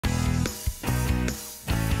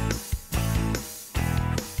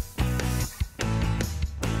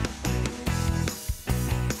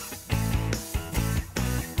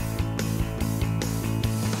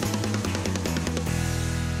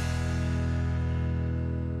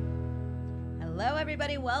Hello,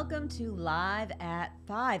 everybody. Welcome to Live at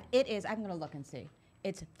 5. It is, I'm going to look and see.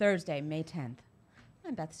 It's Thursday, May 10th.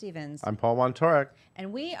 I'm Beth Stevens. I'm Paul Wontorek.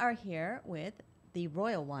 And we are here with the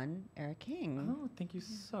royal one, Eric King. Oh, thank you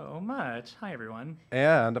so much. Hi, everyone.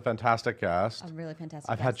 And a fantastic guest. A really fantastic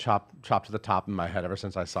I've had chop to the top in my head ever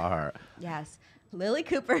since I saw her. Yes. Lilli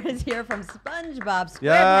Cooper is here from SpongeBob SquarePants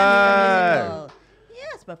Yay! musical.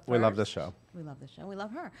 Yes, but first, We love this show. We love this show. We love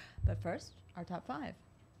her. But first, our top 5.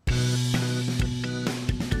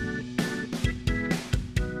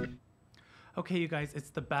 Okay, you guys, it's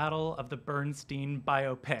the battle of the Bernstein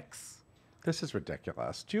biopics. This is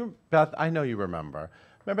ridiculous. Beth, I know you remember.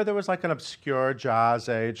 Remember there was like an obscure jazz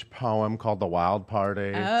age poem called The Wild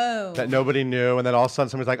Party that nobody knew, and then all of a sudden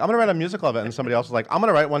somebody's like, I'm going to write a musical of it, and somebody else was like, I'm going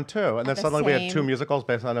to write one too. And then suddenly we had 2 musicals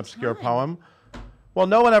based on an obscure poem. Well,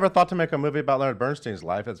 no one ever thought to make a movie about Leonard Bernstein's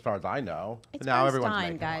life, as far as I know. It's now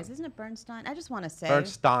Bernstein, guys. Isn't it Bernstein? I just want to say.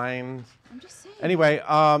 Bernstein. I'm just saying. Anyway,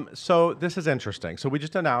 so this is interesting. So we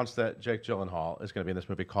just announced that Jake Gyllenhaal is going to be in this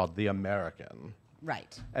movie called The American.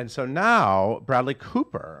 Right. And so now Bradley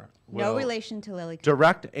Cooper will no relation to Lilli Cooper.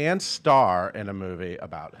 direct and star in a movie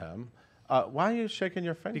about him. Why are you shaking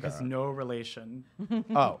your finger? Because no relation.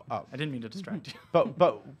 Oh. I didn't mean to distract you.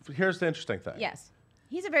 But here's the interesting thing. Yes.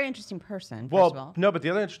 He's a very interesting person, first Well, of all. no, but the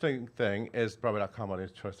other interesting thing is Broadway.com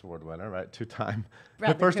Audience Choice Award winner, right? 2-time. The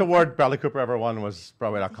Bradley first Cooper. award Bradley Cooper ever won was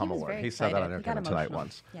Broadway.com He was award. very He said that on excited. He got Entertainment Tonight emotional.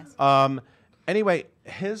 once. Yes. Anyway,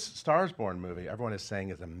 his Stars Born movie, everyone is saying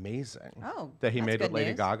is amazing. Oh, that he that's made with good Lady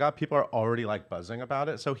news. Gaga. People are already like buzzing about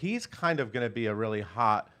it. So he's kind of going to be a really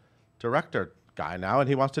hot director guy now, and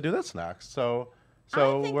he wants to do this next. So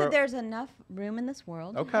I think that there's enough room in this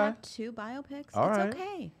world to Okay. have 2 biopics. All it's right.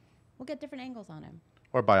 okay. We'll get different angles on him.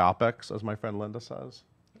 or biopics, as my friend Linda says.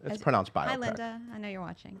 It's pronounced biopic. Hi, Linda. I know you're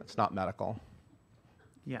watching. It's not medical.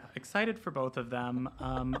 Yeah, excited for both of them.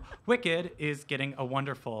 Wicked is getting a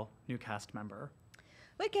wonderful new cast member.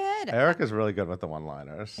 Wicked. Eric is really good with the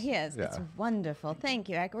one-liners. He is. Yeah. It's wonderful. Thank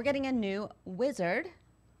you, Eric. We're getting a new wizard,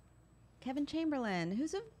 Kevin Chamberlain,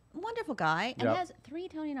 who's a wonderful guy and Yep. has 3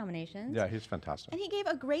 Tony nominations. Yeah, he's fantastic. And he gave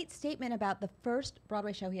a great statement about the first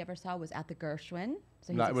Broadway show he ever saw was at the Gershwin.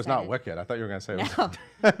 So he's No, it was not excited. Wicked. I thought you were going to say it was.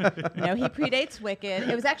 No. No, he predates Wicked.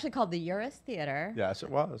 It was actually called the Uris Theater. Yes, it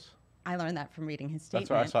was. I learned that from reading his That's statement.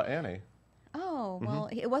 where I saw Annie. Oh, well,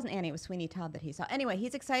 it wasn't Annie. It was Sweeney Todd that he saw. Anyway,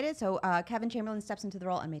 he's excited. So Kevin Chamberlain steps into the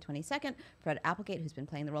role on May 22nd. Fred Applegate, who's been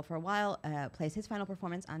playing the role for a while, plays his final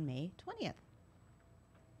performance on May 20th.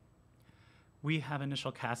 We have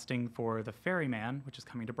initial casting for The Ferryman, which is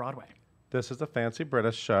coming to Broadway. This is a fancy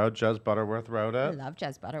British show. Jez Butterworth wrote I it. love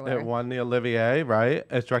Jez Butterworth. It won the Olivier, right?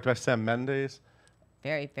 It's directed by Sam Mendes.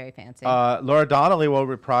 Very, very fancy. Laura Donnelly will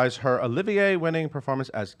reprise her Olivier-winning performance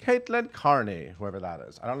as Caitlin Carney, whoever that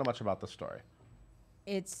is. I don't know much about the story.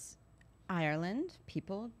 It's Ireland.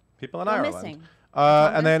 People People in go Ireland. missing.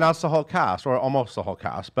 And they announced the whole cast, or almost the whole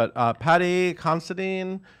cast. But Patty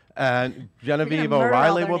Considine and Genevieve murder all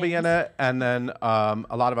O'Reilly their will be in names. it, and then a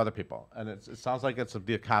lot of other people. And it sounds like it's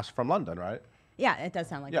the cast from London, right? Yeah, it does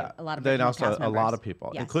sound like Yeah. a lot of They original announced cast a lot members. of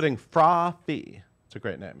people, Yes. including Fra Fee. It's a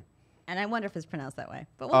great name. And I wonder if it's pronounced that way.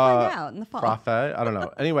 But we'll find out in the fall. Frafe, I don't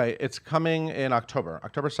know. Anyway, it's coming in October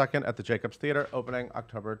 2nd at the Jacobs Theater, opening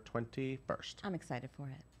October 21st. I'm excited for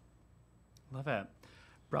it. Love it.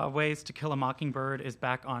 Broadway's To Kill a Mockingbird is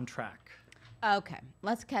back on track. Okay,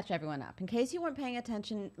 let's catch everyone up. In case you weren't paying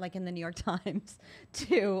attention, like in the New York Times,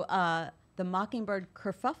 to the Mockingbird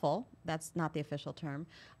kerfuffle, that's not the official term,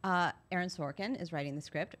 Aaron Sorkin is writing the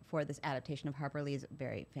script for this adaptation of Harper Lee's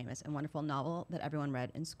very famous and wonderful novel that everyone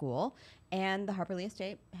read in school. And the Harper Lee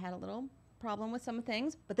estate had a little problem with some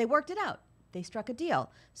things, but they worked it out. They struck a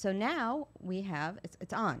deal. So now we have,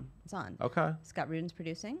 it's on. Okay. Scott Rudin's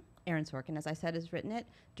producing. Aaron Sorkin, as I said, has written it.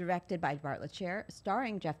 Directed by Bartlett Sher,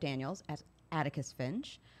 starring Jeff Daniels as Atticus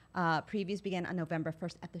Finch. Previews begin on November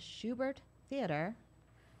 1st at the Schubert Theater.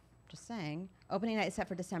 Just saying. Opening night is set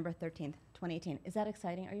for December 13th, 2018. Is that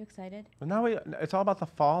exciting? Are you excited? But now it's all about the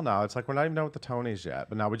fall now. It's like we're not even done with the Tonys yet,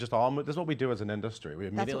 but now we just all move. This is what we do as an industry. We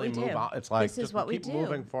That's what immediately we move do. on. It's like This is just what we keep do.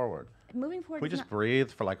 moving forward. Moving forward. We is just not-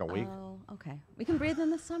 breathe for like a week. Oh, okay. We can breathe in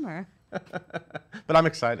the summer. But I'm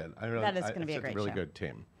excited. That is gonna be a it's great a really show. good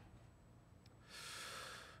team.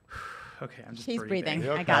 Okay, I'm just He's breathing.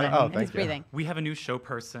 You I got okay? it. Oh, He's thank you. breathing. We have a new show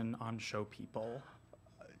person on Show People.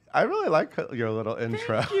 I really like your little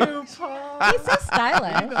intro. You, Paul. He's so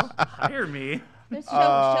stylish. Hire me. Who's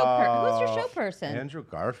your show person? Andrew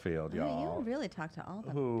Garfield, Oh, y'all. you really talk to all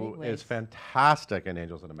the Who big is fantastic in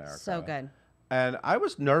Angels in America. So good. And I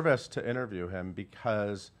was nervous to interview him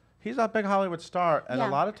because he's a big Hollywood star, and Yeah.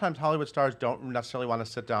 a lot of times Hollywood stars don't necessarily want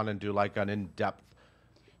to sit down and do like an in-depth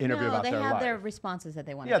interview about they their have life. their responses that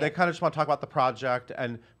they want to Yeah, they give. kind of just want to talk about the project,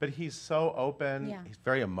 but he's so open. Yeah. He's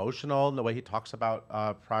very emotional in the way he talks about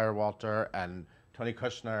Prior Walter and Tony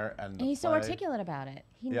Kushner and And he's so play. articulate about it.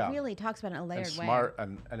 He Yeah. really talks about it in a layered and way. smart,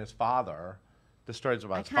 and his father. The stories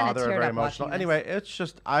about I his kinda father are teared very up emotional. watching Anyway, it's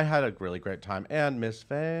just, I had a really great time. And Miss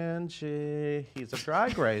Vanjie, he's a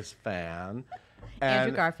Drag Race fan. Andrew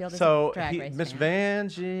And Garfield is so a Drag Race Miss fan.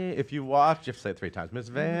 Vanjie, if you watch, you have to say it 3 times. Miss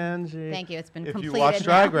Vanjie. Thank you, it's been If you completed watch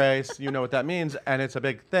Drag now. Race, you know what that means, and it's a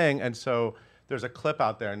big thing. And so there's a clip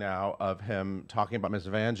out there now of him talking about Miss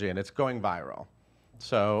Vanjie, and it's going viral.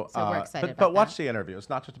 So we're excited but about watch that. the interview. It's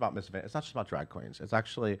not just about Miss Vanjie. It's not just about drag queens. It's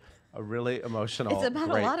actually a really emotional. It's about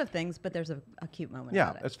great, a lot of things, but there's a cute moment Yeah,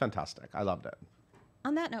 about it. it's fantastic. I loved it.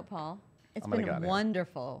 On that note, Paul, it's I'm gonna get been out of here.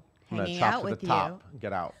 wonderful I'm gonna hanging chop out to with the you. top.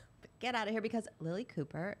 Get out. Get out of here because Lilli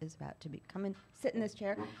Cooper is about to come and sit in this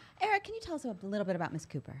chair. Eric, can you tell us a little bit about Miss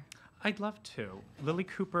Cooper? I'd love to. Lilli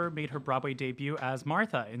Cooper made her Broadway debut as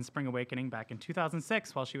Martha in Spring Awakening back in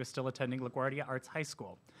 2006 while she was still attending LaGuardia Arts High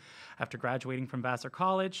School. After graduating from Vassar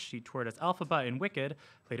College, she toured as Elphaba in Wicked,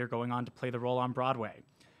 later going on to play the role on Broadway.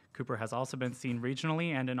 Cooper has also been seen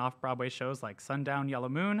regionally and in off-Broadway shows like Sundown Yellow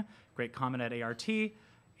Moon, Great Comet at ART,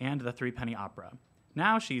 and the Three Penny Opera.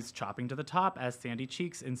 Now she's chopping to the top as Sandy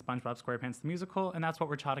Cheeks in SpongeBob SquarePants the Musical, and that's what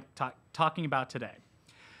we're talking about today.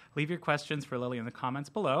 Leave your questions for Lilli in the comments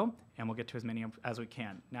below, and we'll get to as many as we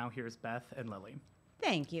can. Now here's Beth and Lilli.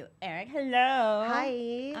 Thank you, Eric. Hello.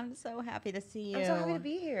 Hi. I'm so happy to see you. I'm so happy to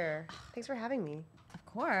be here. Thanks for having me. Of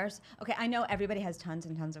course. Okay, I know everybody has tons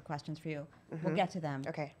and tons of questions for you. We'll get to them.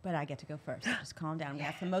 Okay. But I get to go first. So just calm down. We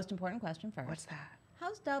ask the most important question first. What's that?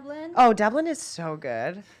 How's Dublin? Oh, Dublin is so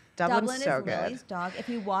good. Dublin's Dublin so is good. Lily's dog. If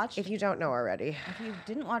you watched, If you don't know already. if you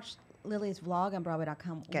didn't watch Lily's vlog on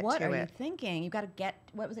Broadway.com, Get what to are you it. thinking? You've got to get,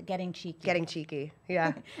 what was it, Getting Cheeky. Getting cheeky. Yeah.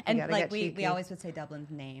 You and gotta like get we cheeky. always would say Dublin's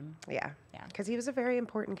name. Yeah. Yeah. Because he was a very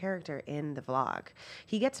important character in the vlog.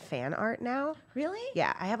 He gets fan art now. Really?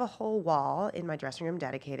 Yeah. I have a whole wall in my dressing room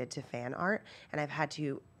dedicated to fan art, and I've had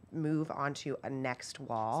to move onto a next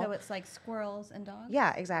wall. So it's like squirrels and dogs?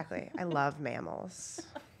 Yeah, exactly. I love mammals.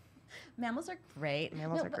 Mammals are great.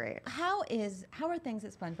 Mammals are but great. How are things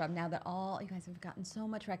at SpongeBob now that all you guys have gotten so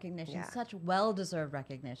much recognition, Yeah. such well-deserved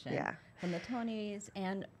recognition Yeah. from the Tonys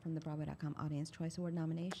and from the Broadway.com Audience Choice Award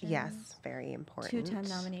nomination? Yes, very important. 2-time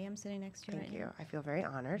nominee. I'm sitting next to you. Thank right you. now. I feel very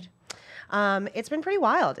honored. It's been pretty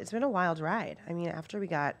wild. It's been a wild ride. I mean, after we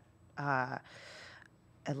got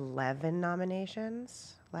 11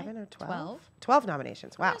 nominations, 11 or 12? 12. 12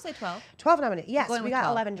 nominations. I'm Wow. gonna say 12. 12 nominations. Yes, going we with got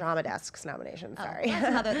 12. 11 Drama Desks nominations. Oh, Sorry.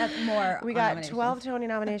 that's more. We on got nominations. 12 Tony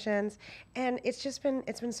nominations, and it's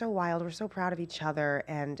been so wild. We're so proud of each other,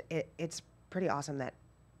 and it's pretty awesome that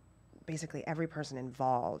basically every person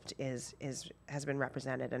involved has been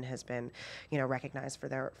represented and has been, recognized for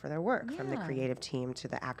their work, from the Yeah. creative team to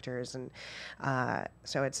the actors, and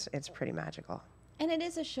so it's pretty magical. And it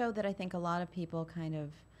is a show that I think a lot of people kind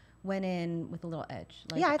of went in with a little edge.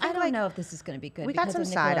 Like, Yeah, I think, don't like, know if this is going to be good. We got because some of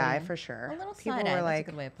side eye Nickelodeon. for sure. A little People side eye. were That's like,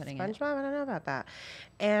 a good way of putting it. SpongeBob, I don't know about that.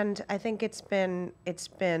 And I think it's been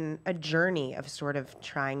a journey of sort of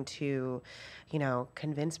trying to,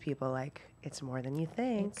 convince people like it's more than you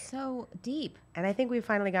think. It's so deep. And I think we've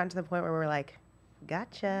finally gotten to the point where we're like,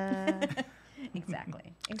 gotcha.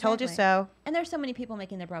 Exactly. Told you Exactly. so. And there's so many people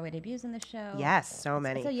making their Broadway debuts in the show. Yes, so It's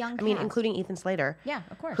many. a young I mean, cast. including Ethan Slater. Yeah,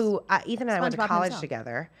 of course. Who Ethan and I went to SpongeBob college himself.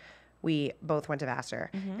 together. We both went to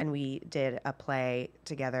Vassar, Mm-hmm. and we did a play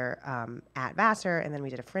together at Vassar, and then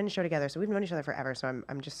we did a Fringe show together. So we've known each other forever. So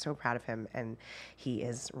I'm just so proud of him, and he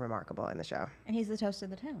is remarkable in the show. And he's the toast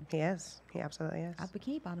of the town. He is. He absolutely is. A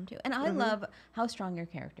Bikini Bottom too. And I Mm-hmm. love how strong your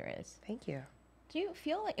character is. Thank you. Do you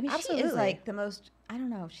feel like, I mean, she Absolutely. is like the most, I don't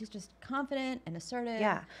know, she's just confident and assertive.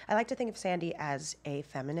 Yeah, I like to think of Sandy as a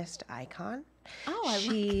feminist icon. Oh, I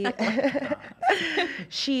she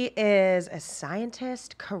she is a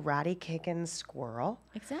scientist, karate kicking squirrel.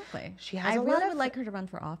 Exactly. She has I a really lot would of- like her to run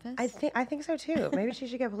for office. I think so too. Maybe she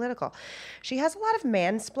should get political. She has a lot of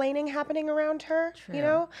mansplaining happening around her,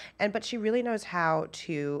 True. but she really knows how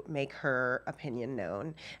to make her opinion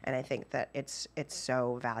known, and I think that it's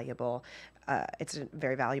so valuable. It's a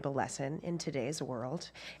very valuable lesson in today's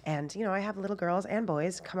world. And I have little girls and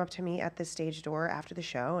boys come up to me at the stage door after the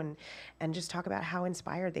show and just talk about how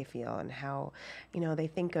inspired they feel and how they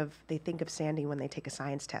think of Sandy when they take a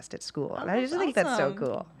science test at school. And I that's just think that's so awesome.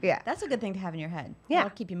 cool. Yeah. That's a good thing to have in your head. Yeah.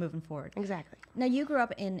 That'll keep you moving forward. Exactly. Now, you grew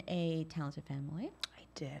up in a talented family. I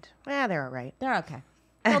did. Yeah, they're all right. They're okay.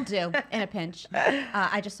 They'll do in a pinch.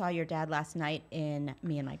 I just saw your dad last night in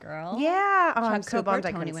Me and My Girl. Yeah. Oh, Chuck I'm so Cooper, bummed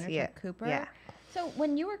I Tony couldn't winner see Chuck it. Cooper. Yeah. So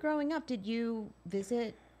when you were growing up, did you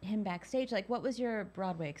visit him backstage. Like, what was your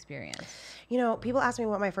Broadway experience? You know, people ask me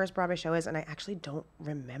what my first Broadway show is, and I actually don't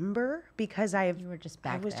remember because I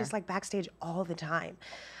was just like backstage all the time.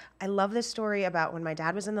 I love this story about when my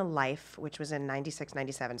dad was in the Life, which was in 96,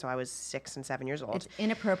 97, so I was 6 and 7 years old. It's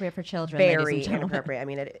inappropriate for children, Very ladies and inappropriate. I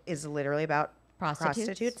mean, it is literally about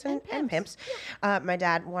prostitutes and pimps. My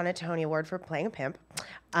dad won a Tony Award for playing a pimp.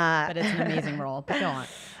 But it's an amazing role. But go on.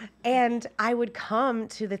 And I would come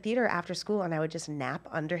to the theater after school and I would just nap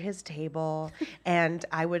under his table. And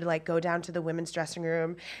I would like go down to the women's dressing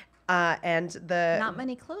room. And not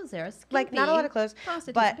many clothes there. Like not a lot of clothes,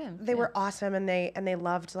 but pimps, they were awesome, and they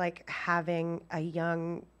loved like having a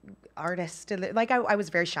young artist. Like I was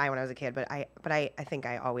very shy when I was a kid, but I think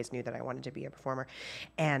I always knew that I wanted to be a performer.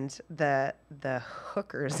 And the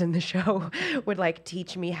hookers in the show would like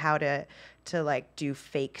teach me how to like do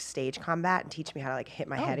fake stage combat and teach me how to like hit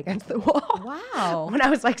my head against the wall. Wow. When I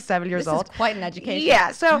was like 7 years old. This is quite an education.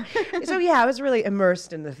 Yeah. So yeah, I was really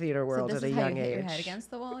immersed in the theater world at a young age. Hit your head against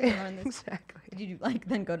the wall. You learned this. Exactly. Did you like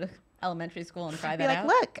then go to elementary school and try Be that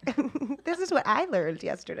like, out? look, this is what I learned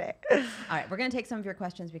yesterday. All right, we're gonna take some of your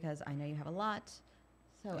questions because I know you have a lot.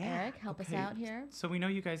 So Eric, help us out here. So we know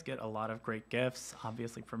you guys get a lot of great gifts,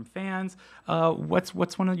 obviously from fans. What's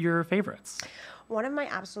one of your favorites? One of my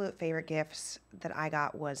absolute favorite gifts that I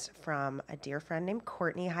got was from a dear friend named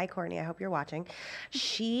Courtney. Hi, Courtney. I hope you're watching.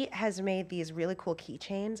 She has made these really cool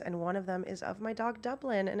keychains, and one of them is of my dog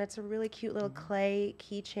Dublin, and it's a really cute little clay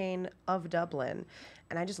keychain of Dublin.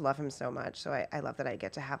 And I just love him so much. So I love that I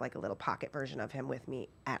get to have like a little pocket version of him with me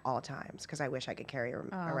at all times, because I wish I could carry him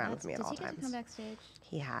around with me at all Does he get times. to come backstage?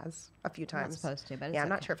 He has a few times. Not supposed to, but it's yeah, I'm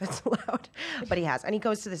not sure if it's allowed, but he has. And he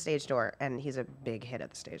goes to the stage door, and he's a big hit at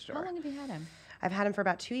the stage door. How long have you had him? I've had him for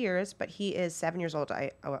about 2 years, but he is 7 years old.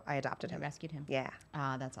 I adopted him. You rescued him. Yeah.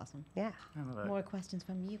 That's awesome. Yeah. I love it. More questions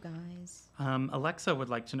from you guys. Alexa would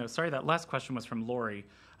like to know, sorry, that last question was from Lori.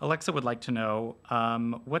 Alexa would like to know,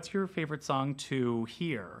 what's your favorite song to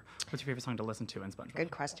hear? What's your favorite song to listen to in SpongeBob? Good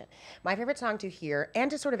question. My favorite song to hear and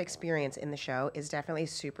to sort of experience in the show is definitely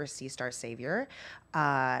Super Sea Star Savior.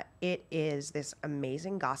 It is this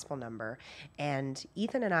amazing gospel number, and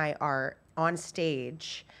Ethan and I are on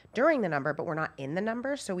stage during the number, but we're not in the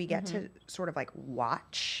number, so we get to sort of like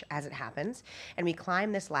watch as it happens. And we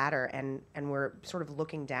climb this ladder, and we're sort of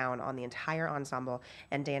looking down on the entire ensemble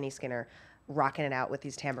and Danny Skinner rocking it out with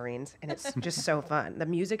these tambourines, and it's just so fun. The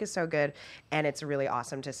music is so good, and it's really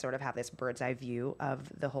awesome to sort of have this bird's eye view of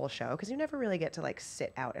the whole show, because you never really get to like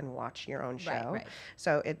sit out and watch your own show. Right.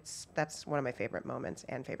 So that's one of my favorite moments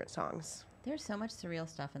and favorite songs. There's so much surreal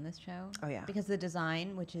stuff in this show. Oh, yeah. Because the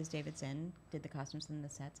design, which is David Zinn, did the costumes and the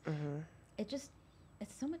sets.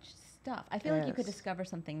 It's so much stuff. I feel like you could discover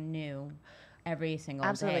something new every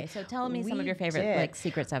single day. So tell me some of your favorite like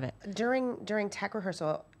secrets of it. During tech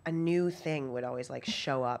rehearsal, a new thing would always like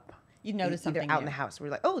show up. You'd notice something out in the house. We're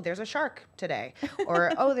like, oh, there's a shark today,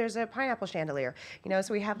 or oh, there's a pineapple chandelier. You know,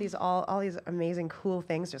 so we have these all these amazing cool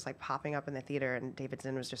things just like popping up in the theater, and David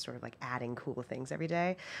Zinn was just sort of like adding cool things every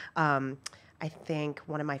day. I think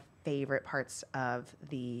one of my favorite parts of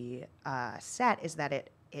the set is that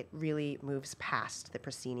it really moves past the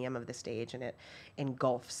proscenium of the stage, and it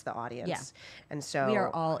engulfs the audience. Yeah. And so we are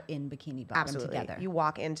all in Bikini Bottom absolutely together. You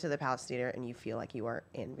walk into the Palace Theater and you feel like you are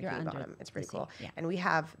in You're Bikini under Bottom. It's pretty the sea, cool. yeah. And we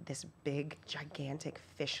have this big, gigantic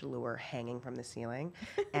fish lure hanging from the ceiling,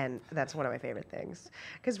 and that's one of my favorite things.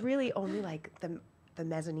 Because really only like the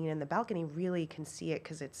mezzanine and the balcony really can see it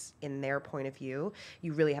because it's in their point of view.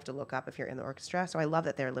 You really have to look up if you're in the orchestra. So I love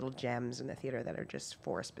that there are little gems in the theater that are just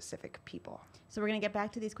for specific people. So we're going to get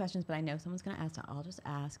back to these questions, but I know someone's going to ask, so I'll just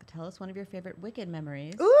ask. Tell us one of your favorite Wicked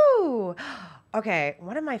memories. Ooh! Okay,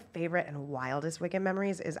 one of my favorite and wildest Wicked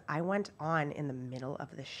memories is I went on in the middle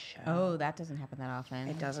of the show. Oh, that doesn't happen that often.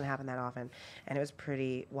 It doesn't happen that often, and it was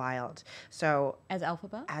pretty wild. So As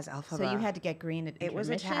Elphaba? As Elphaba. So you had to get green at It was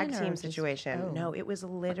a tag intermission, or team just- situation. Oh. No, it was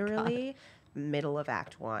literally middle of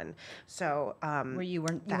Act 1. So You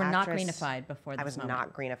were the not actress- greenified before this I was moment.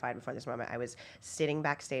 not greenified before this moment. I was sitting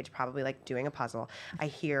backstage, probably like doing a puzzle. I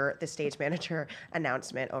hear the stage manager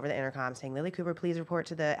announcement over the intercom saying, "Lilli Cooper, please report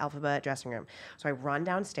to the Elphaba dressing room." So I run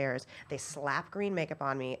downstairs. They slap green makeup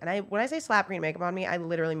on me. And when I say slap green makeup on me, I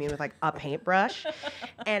literally mean with like a paintbrush.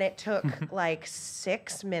 And it took like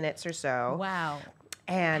 6 minutes or so. Wow.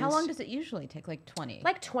 And how long does it usually take? Like 20?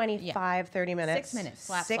 like 25, 30 minutes. 6 minutes.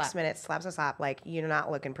 Slap, 6 slap. minutes, slap, slap, slap. Like, you're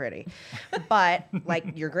not looking pretty. But, like,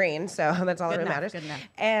 you're green, so that's all that really matters. Good enough.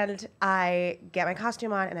 And I get my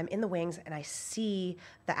costume on, and I'm in the wings, and I see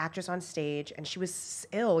the actress on stage, and she was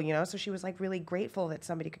ill, you know, so she was, like, really grateful that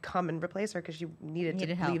somebody could come and replace her because she needed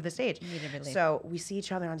to help. leave the stage. Needed relief. So we see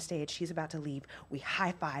each other on stage. She's about to leave. We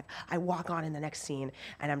high five. I walk on in the next scene,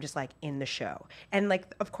 and I'm just, like, in the show. And,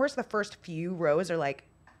 like, of course, the first few rows are like,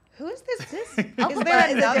 who is this? Is there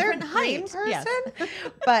another different green height. person? Yes.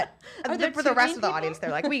 But Are there for the two rest green of the people? audience,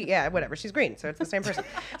 they're like, whatever. She's green, so it's the same person.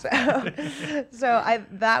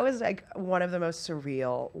 That was like one of the most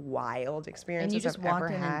surreal, wild experiences just I've ever walked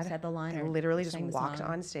in and had. said the line I or literally just sang the walked song?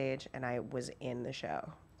 on stage, and I was in the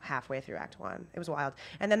show halfway through Act 1. It was wild.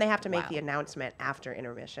 And then they have to make the announcement after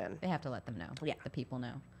intermission. They have to let them know. Yeah. The people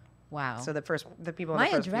know. Wow. So the people. my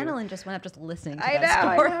in the first few- adrenaline just went up just listening to I that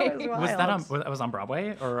know. story. I know. It was Was that wild. was on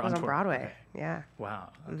Broadway or It was on tour? Broadway. Yeah. Wow.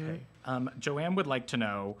 Okay. Joanne would like to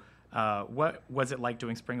know what was it like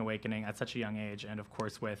doing Spring Awakening at such a young age, and of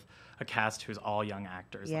course with a cast who's all young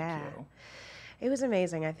actors Yeah. like you. It was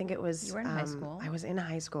amazing. I think it was. You were in high school. I was in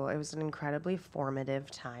high school. It was an incredibly formative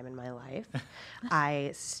time in my life. I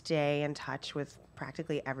stay in touch with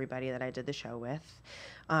practically everybody that I did the show with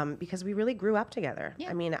because we really grew up together. Yeah.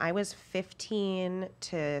 I mean, I was 15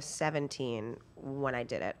 to 17 when I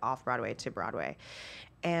did it, off Broadway to Broadway.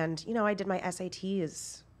 And, you know, I did my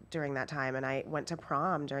SATs during that time, and I went to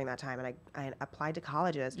prom during that time, and I applied to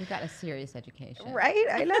colleges. You got a serious education. Right,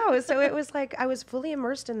 I know. So it was like I was fully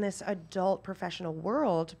immersed in this adult professional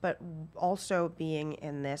world, but also being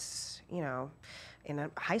in this, you know, in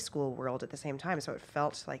a high school world at the same time. So it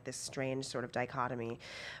felt like this strange sort of dichotomy,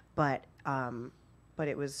 but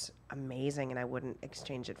it was amazing, and I wouldn't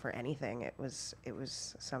exchange it for anything. It was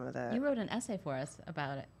some of the. You wrote an essay for us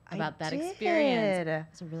about it, I about that did. experience.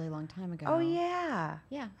 It's a really long time ago. Oh yeah.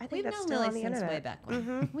 Yeah. I think We've that's known still Lilli on the since way internet. back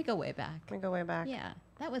when. We go way back. We go way back. Yeah.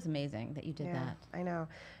 That was amazing that you did Yeah, that. I know.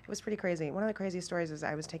 It was pretty crazy. One of the craziest stories is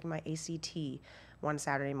I was taking my ACT one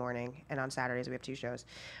Saturday morning, and on Saturdays we have 2 shows.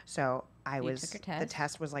 So You took your the test?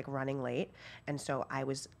 test was like running late, and so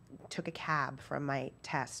took a cab from my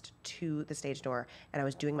test to the stage door, and I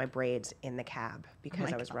was doing my braids in the cab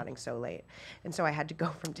because I was running so late. And so I had to go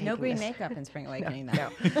from taking No green this- makeup in Spring Awakening,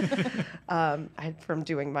 though. from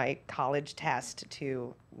doing my college test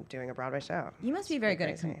to doing a Broadway show. You must be very good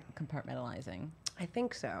crazy. at compartmentalizing. I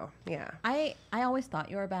think so. Yeah. I always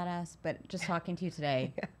thought you were a badass, but just talking to you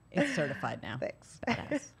today, it's certified now. Thanks.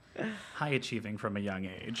 Badass. High achieving from a young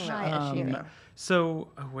age. High achieving. So,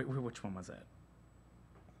 wait, which one was it?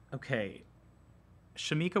 Okay.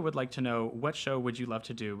 Shamika would like to know, what show would you love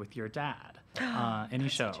to do with your dad? Any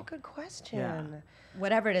show. Such a good question. Yeah.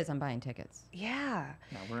 Whatever it is, I'm buying tickets. Yeah.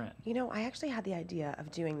 Yeah, we're in. You know, I actually had the idea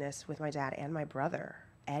of doing this with my dad and my brother,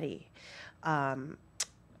 Eddie,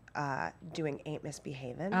 doing Ain't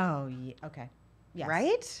Misbehavin'. Oh, yeah. Okay. Yes.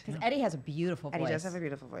 Right? Because Eddie has a beautiful voice. Eddie does have a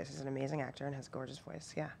beautiful voice. He's an amazing actor and has a gorgeous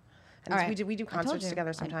voice. Yeah. And All right. we do I told concerts you.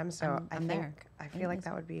 together sometimes, so I'm there. I feel like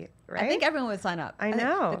that would be right. I think everyone would sign up. I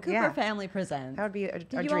know, The Cooper yeah. family presents. that would be a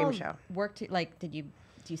Did you dream all show. work to do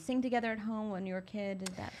you sing together at home when you were a kid?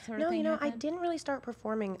 Did that sort of No, thing you know, I happen? didn't really start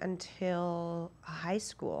performing until high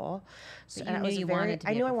school. But and you I knew was you very, wanted to be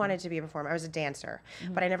I a knew I performer. wanted to be a performer. I was a dancer,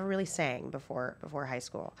 but I never really sang before high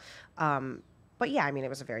school. But yeah, I mean, it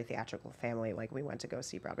was a very theatrical family. Like, we went to go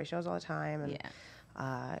see Broadway shows all the time,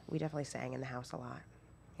 and we definitely sang in the house a lot.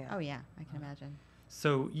 Yeah. Oh yeah, I can imagine.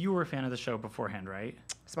 So you were a fan of the show beforehand, right?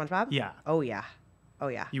 SpongeBob? Yeah. Oh yeah. Oh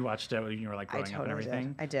yeah. You watched it when you were like I growing up and totally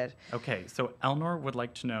everything? did. I did. Okay, so Elnor would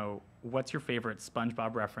like to know, what's your favorite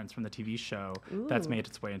SpongeBob reference from the TV show that's Ooh. made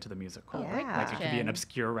its way into the musical? Great Like, it could be question. an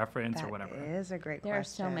obscure reference or That whatever. is a great There are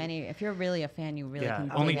question. so many. If you're really a fan, you really Yeah,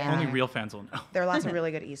 can. only dig only in. real fans will know. There are lots of really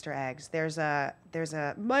good Easter eggs. There's a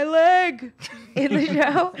my leg in the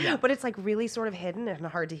show, but it's like really sort of hidden and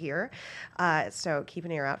hard to hear. So keep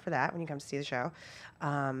an ear out for that when you come to see the show.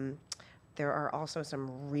 There are also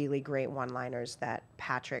some really great one-liners that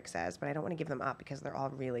Patrick says, but I don't want to give them up because they're all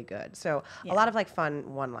really good. So a lot of like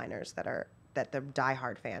fun one-liners that the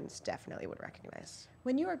diehard fans definitely would recognize.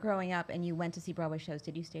 When you were growing up and you went to see Broadway shows,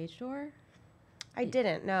 did you stage door? I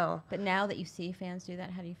didn't, no. But now that you see fans do that,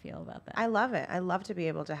 how do you feel about that? I love it. I love to be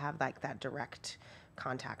able to have like that direct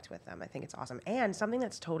contact with them. I think it's awesome. And something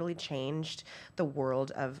that's totally changed the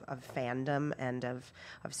world of fandom and of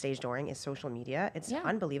stage dooring is social media. It's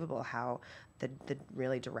unbelievable how the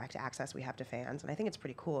really direct access we have to fans. And I think it's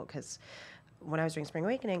pretty cool because when I was doing Spring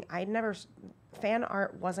Awakening, fan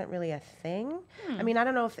art wasn't really a thing. I mean, I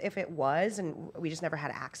don't know if it was, and we just never had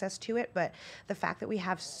access to it, but the fact that we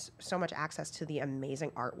have so much access to the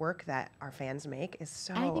amazing artwork that our fans make is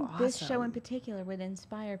so awesome. I think this show in particular would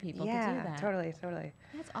inspire people to do that. Totally.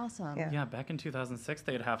 That's awesome. Yeah, back in 2006,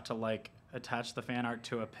 they'd have to like attach the fan art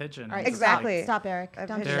to a pigeon. All right, exactly. Stop, Eric. A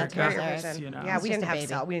Don't do pigeon that to us, Eric. Pigeon. You know. Yeah, It's we just didn't a have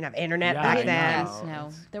baby. we didn't have internet Yeah, back I then. know. No,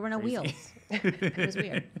 It's there were no crazy. wheels. It was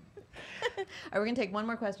weird. All right, we're going to take one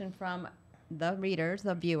more question from the readers,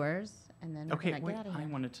 the viewers, and then we're Okay, going to wait, get out of I here.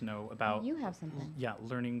 wanted to know about You have something.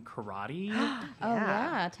 learning karate. Oh,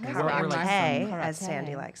 yeah. Tell us What about were, your like, lesson. some- Karate, as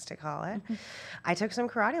Sandy likes to call it. I took some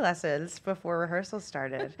karate lessons before rehearsal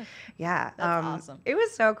started. Yeah. That's awesome. It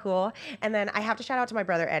was so cool. And then I have to shout out to my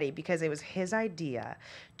brother Eddie because it was his idea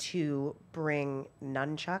to bring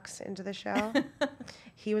nunchucks into the show.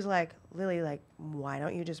 He was like, Lily, like, why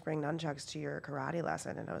don't you just bring nunchucks to your karate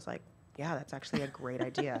lesson? And I was like, yeah, that's actually a great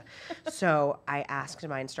idea. So I asked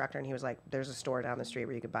my instructor, and he was like, there's a store down the street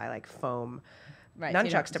where you could buy like foam Right, so you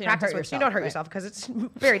don't- nunchucks so to you don't practice hurt with, so you don't hurt yourself, yourself because it's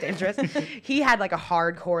very dangerous. He had like a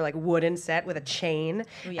hardcore like wooden set with a chain,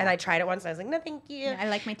 yeah. and I tried it once, and I was like, no, thank you. I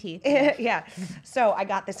like my teeth. Yeah. So I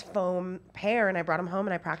got this foam pair, and I brought them home,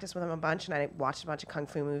 and I practiced with them a bunch, and I watched a bunch of kung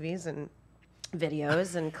fu movies and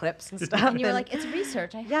videos and clips and stuff. And you were like, it's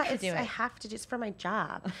research. I have to do it. I have to do it's for my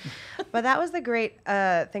job. But that was the great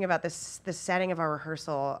thing about the setting of our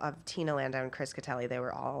rehearsal of Tina Landau and Chris Catelli. They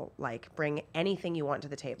were all like, bring anything you want to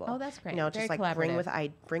the table. Oh, that's great. You know, Very just like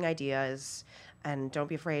collaborative. bring ideas, and don't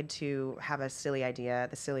be afraid to have a silly idea.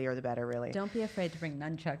 The sillier the better, really. Don't be afraid to bring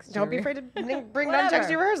nunchucks. Don't be afraid to bring nunchucks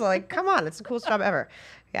to your rehearsal. Like, come on, it's the coolest job ever.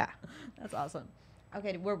 Yeah. That's awesome.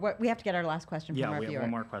 Okay, we have to get our last question from Yeah, our we have viewer.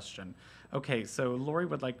 one more question. Okay, so Lori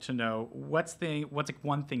would like to know what's like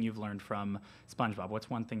one thing you've learned from SpongeBob? What's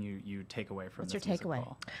one thing you take away from What's this your takeaway?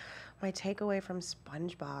 musical? My takeaway from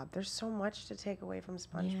SpongeBob. There's so much to take away from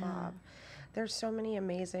SpongeBob. Yeah. There's so many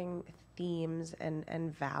amazing themes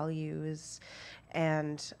and values,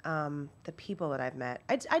 and the people that I've met.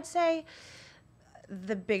 I'd say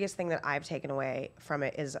the biggest thing that I've taken away from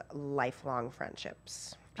it is lifelong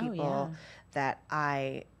friendships. People yeah. that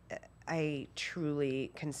I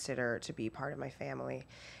truly consider to be part of my family,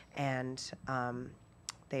 and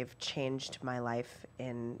they've changed my life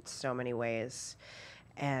in so many ways,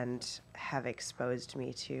 and have exposed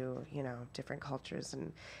me to different cultures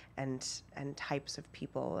and types of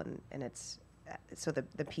people, and it's so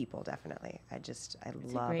the people definitely. I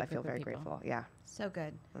great feel group of very people. grateful. Yeah. So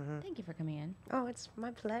good. Thank you for coming in. Oh, it's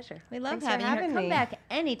my pleasure. We love Thanks for having you here. Come me. back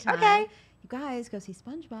anytime. Okay. You guys go see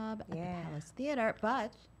SpongeBob at Yeah. the Palace Theater,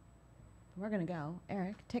 but we're going to go.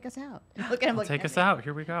 Eric, take us out. Look at him. Take us out.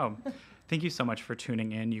 Here we go. Thank you so much for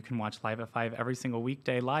tuning in. You can watch Live at 5 every single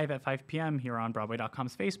weekday, live at 5 p.m. here on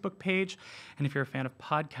Broadway.com's Facebook page. And if you're a fan of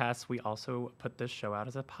podcasts, we also put this show out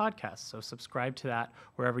as a podcast. So subscribe to that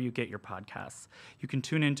wherever you get your podcasts. You can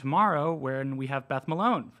tune in tomorrow when we have Beth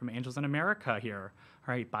Malone from Angels in America here.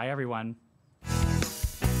 All right. Bye, everyone.